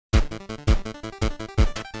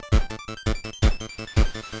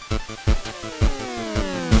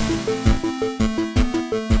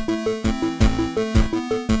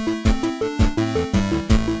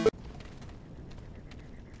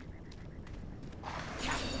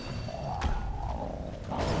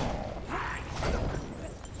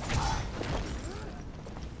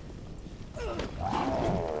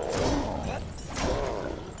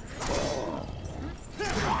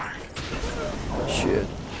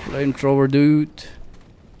Flamethrower dude.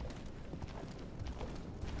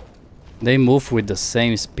 They move with the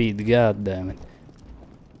same speed, god damn it.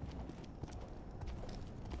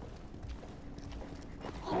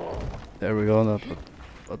 There we go, that's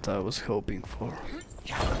what I was hoping for.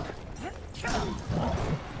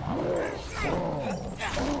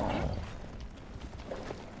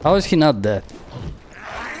 How is he not dead?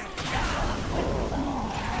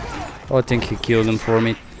 Oh, I think he killed him for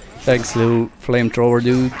me. Thanks, little flamethrower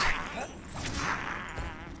dude.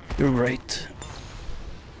 You're great.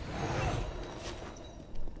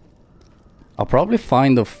 I'll probably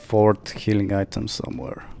find a fourth healing item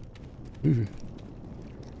somewhere.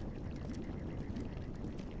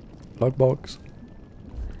 Lockbox.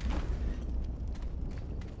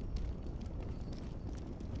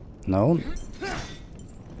 No?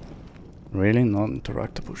 Really?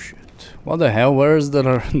 Non-interactable shit. What the hell? Where is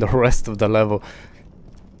the rest of the level?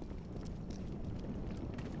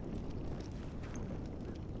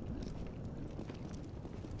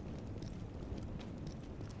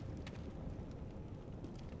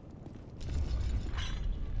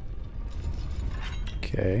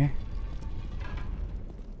 Okay.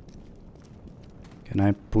 Can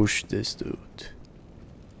I push this dude?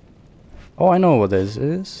 Oh, I know what this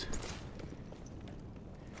is.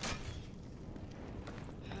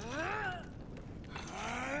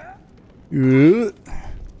 Is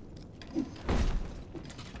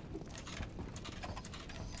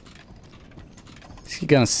he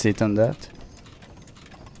gonna sit on that?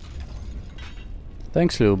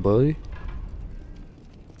 Thanks, little buddy.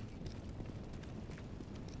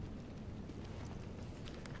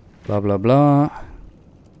 Blah blah blah.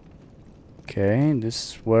 Okay,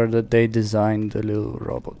 this is where they designed the little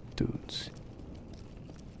robot dudes.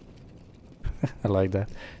 I like that.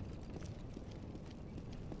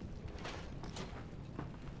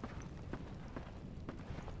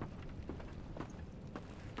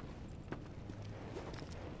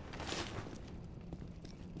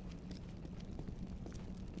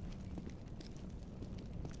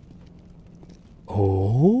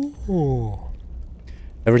 Oh.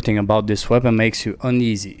 Everything about this weapon makes you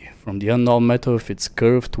uneasy. From the unknown metal of its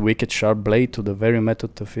curved, wicked sharp blade to the very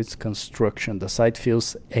method of its construction. The sight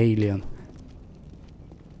feels alien.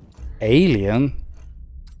 Alien?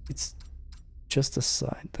 It's just a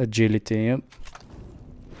sight. Agility, yep.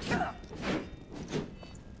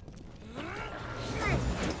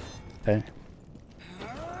 Okay.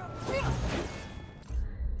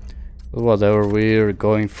 Whatever, we're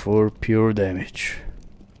going for pure damage.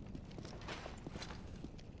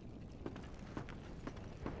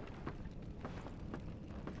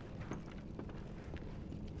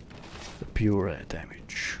 Pure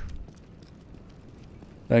damage.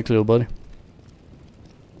 Thanks, little buddy.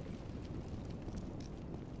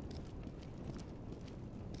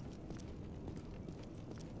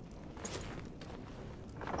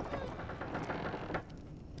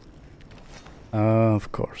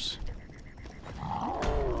 Of course.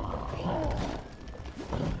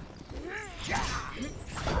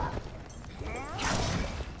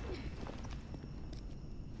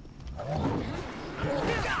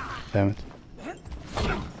 Damn it.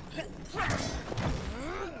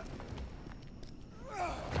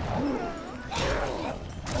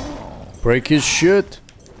 Break his shit.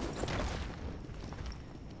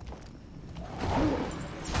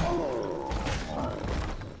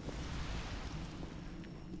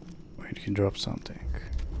 Wait, he dropped something.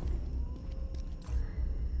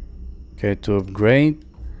 Okay, to upgrade,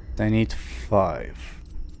 I need 5.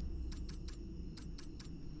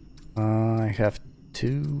 I have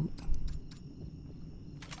 2.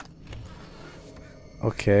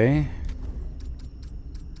 Okay.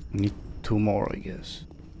 I need 2 more, I guess.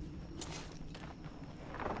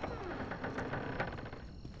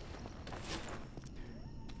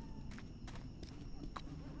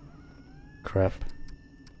 Crap.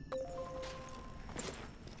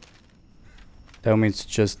 Tell me it's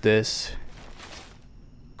just this.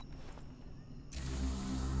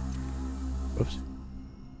 Oops.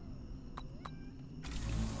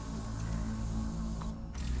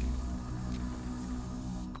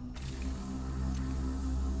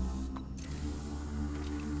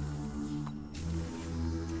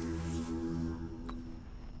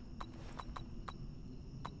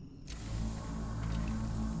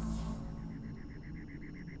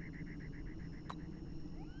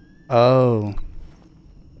 Oh.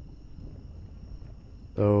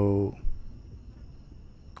 So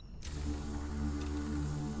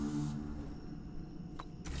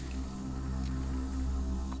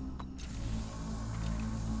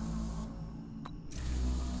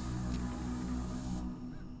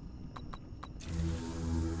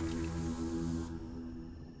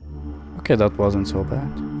Okay, that wasn't so bad.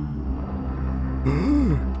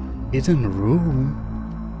 Hidden room.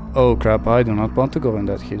 Oh crap, I do not want to go in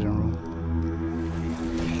that hidden room.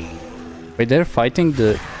 Wait, they're fighting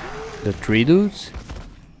the three dudes?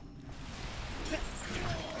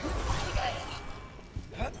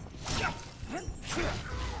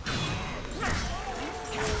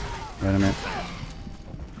 Wait a minute.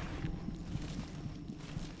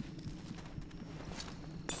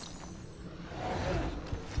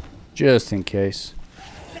 Just in case.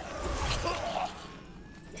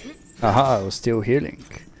 Aha, I was still healing.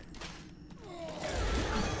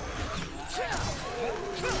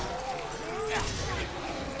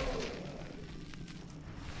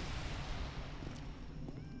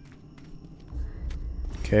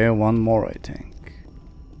 Okay, one more I think.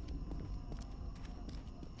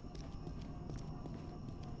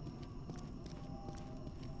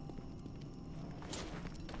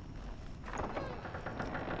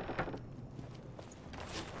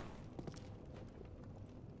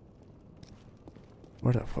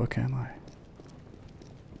 Where the fuck am I?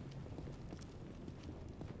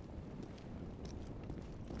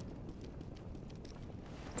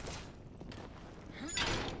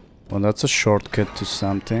 Well, that's a shortcut to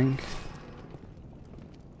something.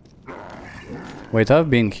 Wait, I've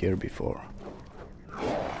been here before.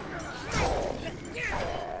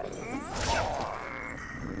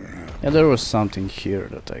 Yeah, there was something here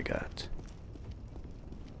that I got.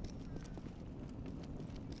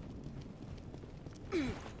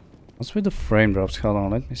 What's with the frame drops? Hold on,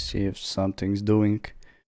 let me see if something's doing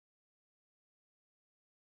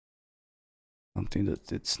something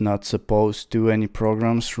that it's not supposed to. Any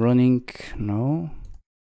programs running? No.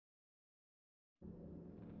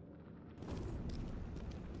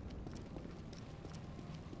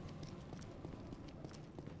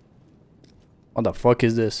 What the fuck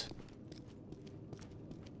is this?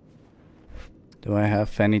 Do I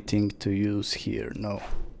have anything to use here? No.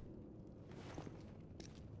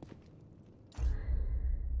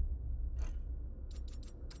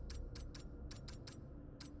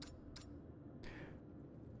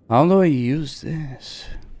 How do I use this?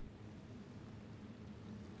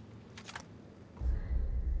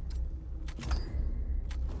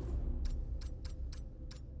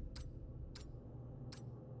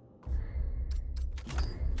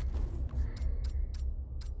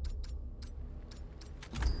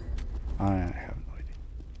 I have no idea.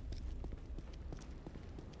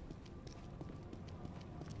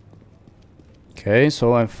 Okay,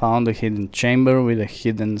 so I found a hidden chamber with a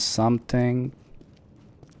hidden something.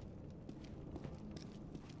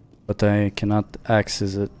 But I cannot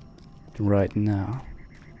access it right now.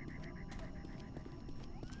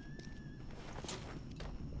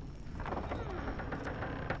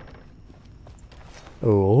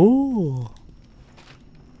 Oh.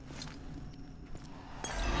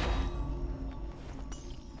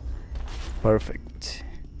 Perfect.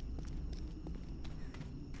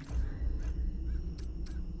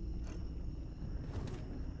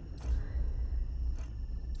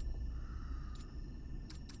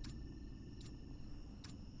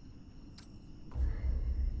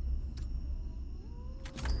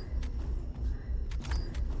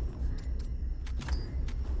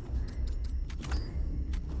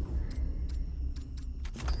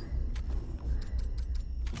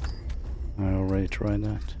 I already tried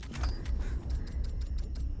that.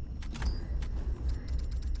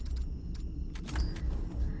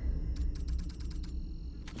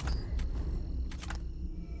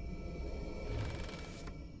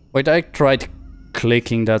 Wait, I tried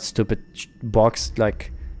clicking that stupid box,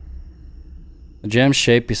 like the gem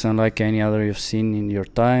shape is unlike any other you've seen in your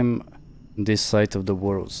time on this side of the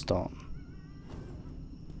world stone.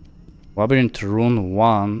 Labyrinth rune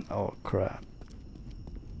 1. Oh crap.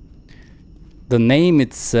 The name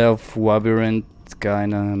itself, Labyrinth,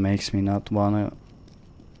 kinda makes me not wanna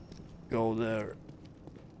go there.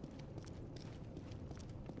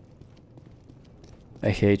 I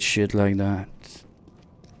hate shit like that.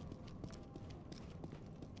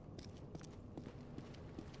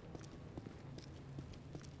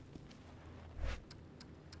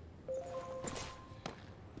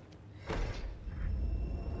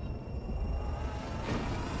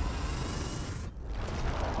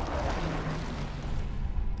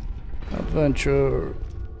 Adventure.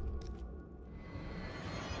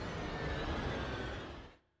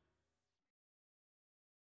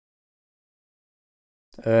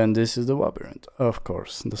 And this is the labyrinth, of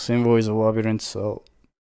course. The symbol is a labyrinth, so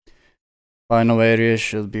final area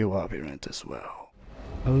should be labyrinth as well.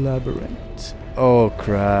 A labyrinth. Oh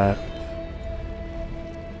crap.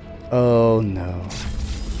 Oh no.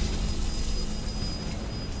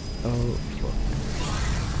 Oh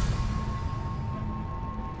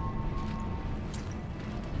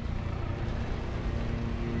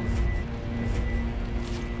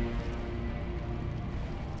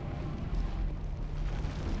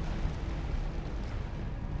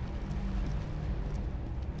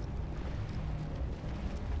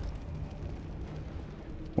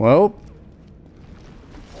Well,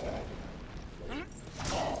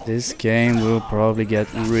 this game will probably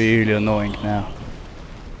get really annoying now.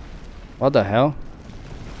 What the hell?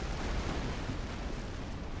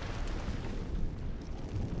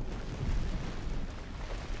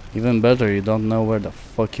 Even better, you don't know where the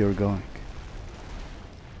fuck you're going.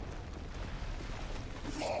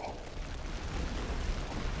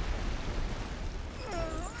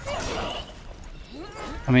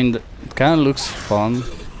 I mean, it kind of looks fun,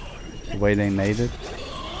 the way they made it.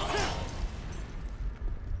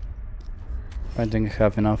 I think I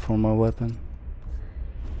have enough for my weapon.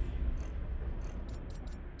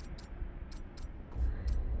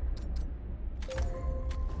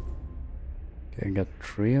 Okay, I got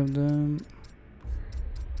 3 of them.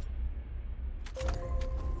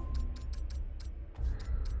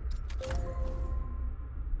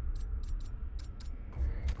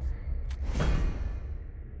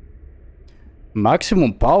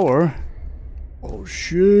 Maximum power? Oh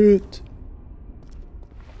shit.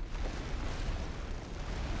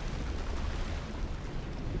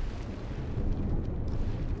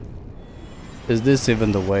 Is this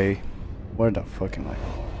even the way? Where the fuck am I?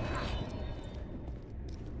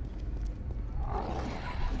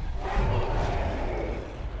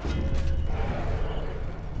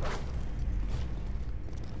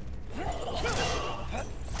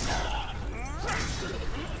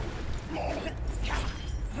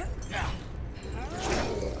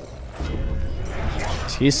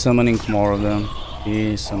 He's summoning more of them.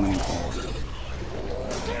 He's summoning more of them.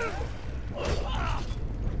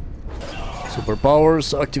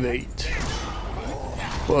 Superpowers activate.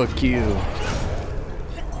 Fuck you.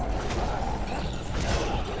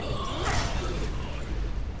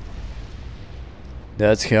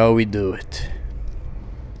 That's how we do it.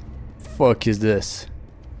 Fuck is this?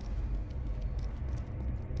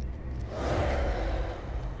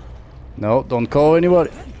 No, don't call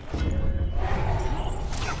anybody.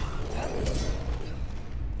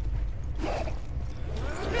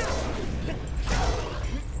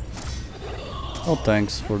 Oh,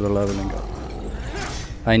 thanks for the leveling up.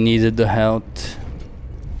 I needed the health.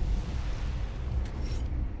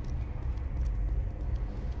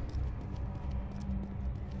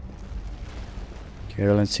 Okay,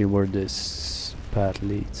 let's see where this path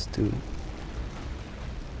leads to.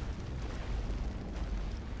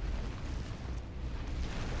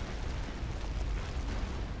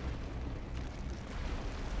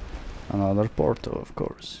 Another portal, of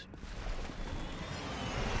course.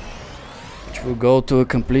 We'll go to a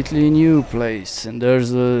completely new place, and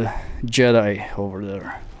there's a Jedi over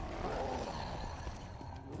there.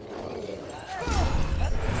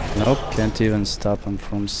 Nope, can't even stop him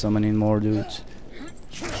from summoning more dudes.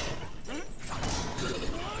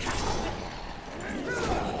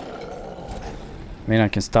 I mean, I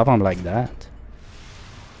can stop him like that.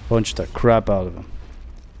 Punch the crap out of him.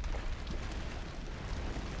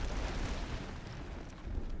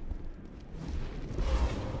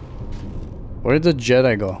 Where did the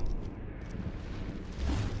Jedi go?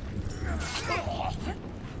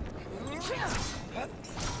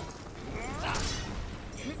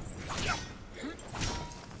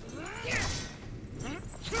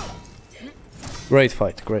 Great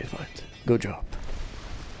fight, great fight. Good job.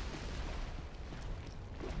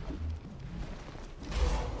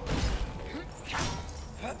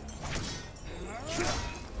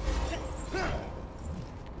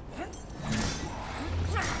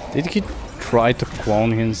 Did he try to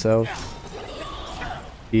clone himself?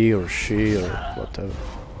 He or she or whatever.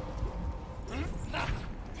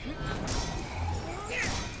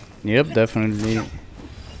 Yep, definitely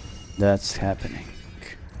that's happening.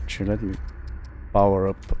 Actually, let me power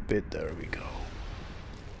up a bit. There we go.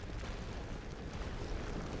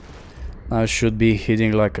 I should be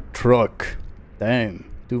hitting like a truck. Damn,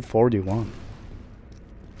 241.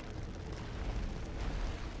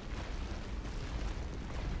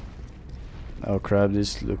 Oh crap,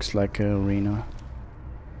 this looks like an arena.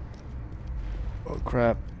 Oh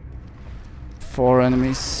crap. 4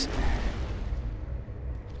 enemies.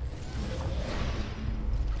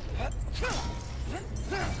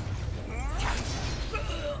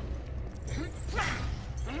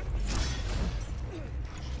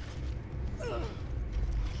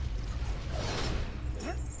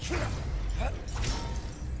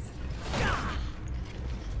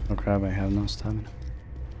 Oh crap, I have no stamina.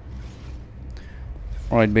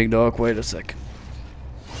 Alright, big dog, wait a second.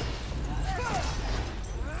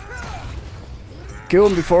 Kill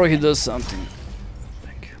him before he does something.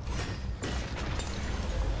 Thank you.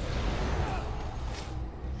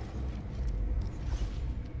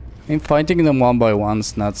 I mean, fighting them one by one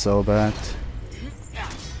is not so bad.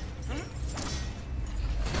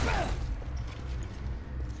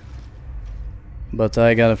 But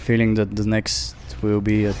I got a feeling that the next will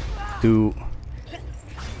be a two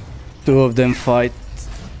of them fight.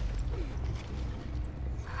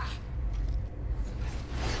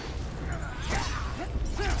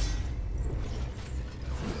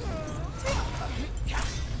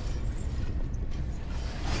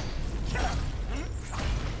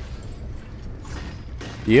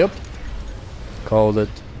 Yep, called it.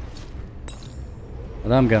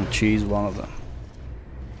 But I'm gonna choose one of them.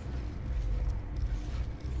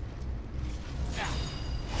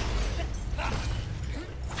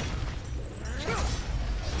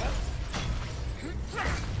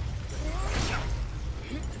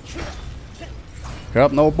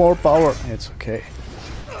 Grab no more power. It's okay.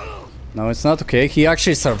 No, it's not okay. He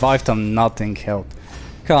actually survived on nothing health.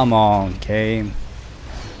 Come on, game.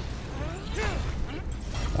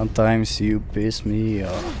 Sometimes you piss me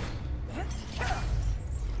off.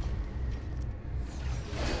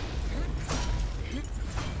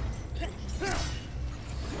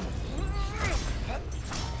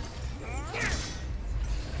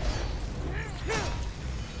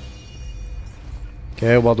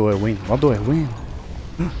 Okay, what do I win? What do I win?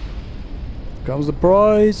 Comes the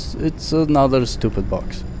prize. It's another stupid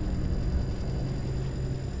box.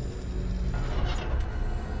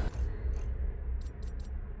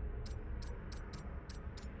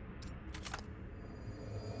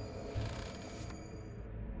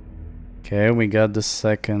 Okay, we got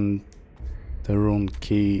the rune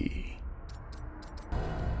key.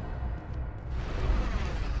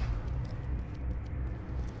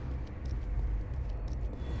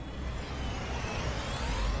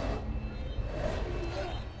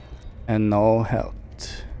 And no health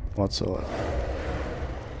whatsoever.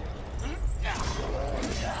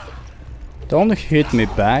 Don't hit me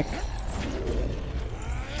back.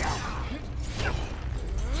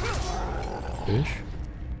 Fish.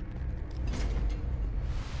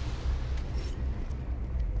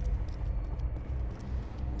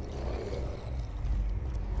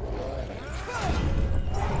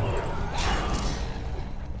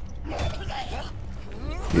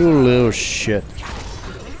 You little shit.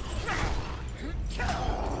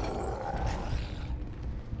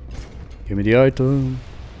 Give me the item.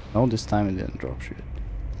 No, this time it didn't drop shit.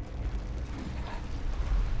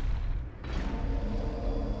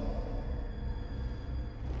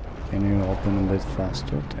 Can you open a bit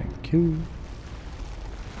faster? Thank you.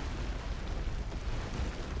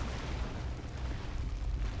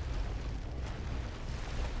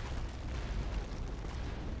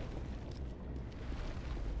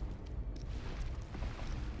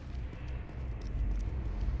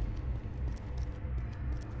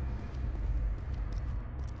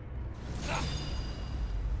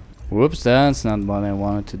 Whoops, that's not what I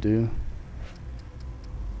wanted to do.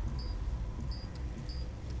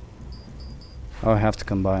 Oh, I have to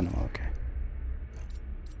combine them, okay.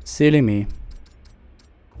 Silly me.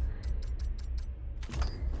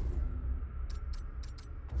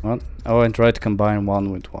 What? Oh, I tried to combine one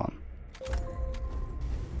with one.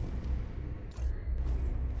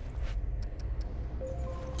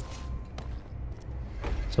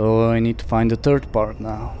 So I need to find the third part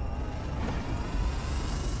now.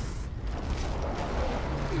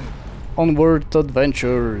 Onward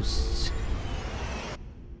adventures,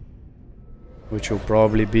 which will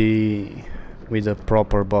probably be with a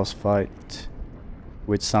proper boss fight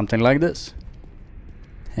with something like this.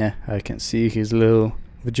 Yeah, I can see his little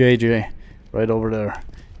JJ right over there.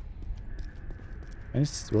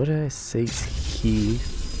 What did I say? He.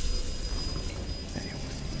 Anyway.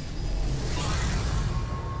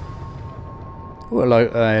 Well,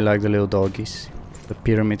 I like the little doggies, the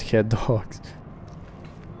pyramid head dogs.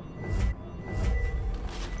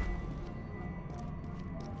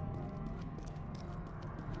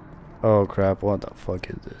 Oh crap, what the fuck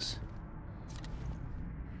is this?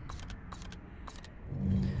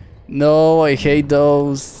 No, I hate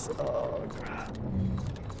those. Oh crap.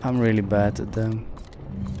 I'm really bad at them.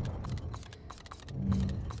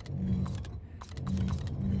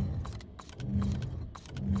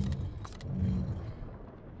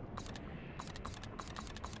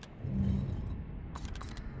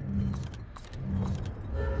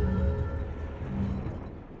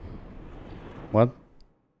 What?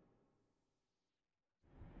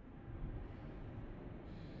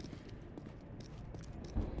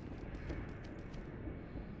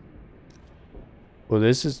 Well,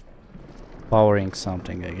 this is powering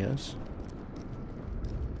something, I guess.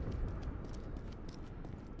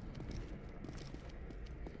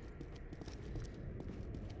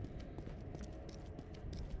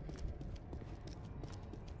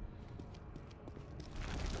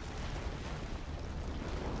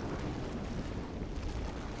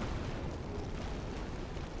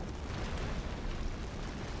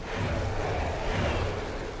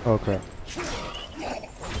 Oh crap.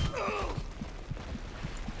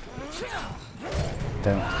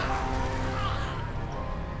 Damn it.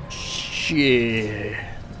 Shit.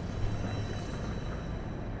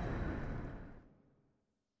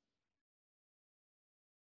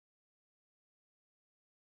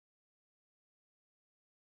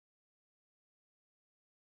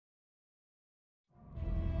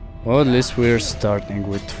 Well, at least we're starting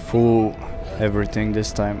with full everything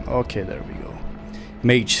this time. Okay, there we go.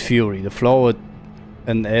 Mage Fury. The flow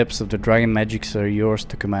and ebbs of the dragon magics are yours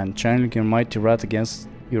to command. Channeling your mighty wrath against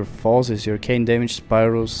your foes as your arcane damage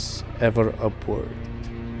spirals ever upward.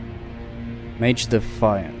 Mage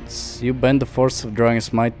Defiance. You bend the force of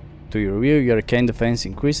Dragon's might to your will. Your arcane defense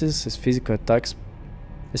increases as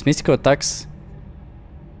mystical attacks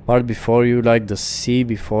part before you, like the sea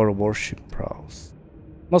before a warship prowls.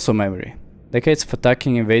 Muscle memory. Decades of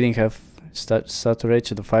attacking and evading have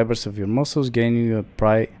saturated the fibers of your muscles, gaining you a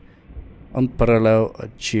unparalleled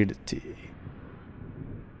agility.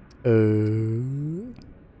 Do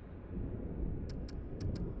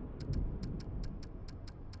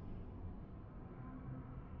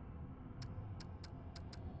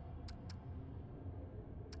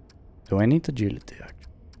I need agility actually?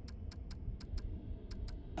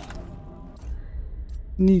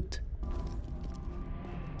 Neat.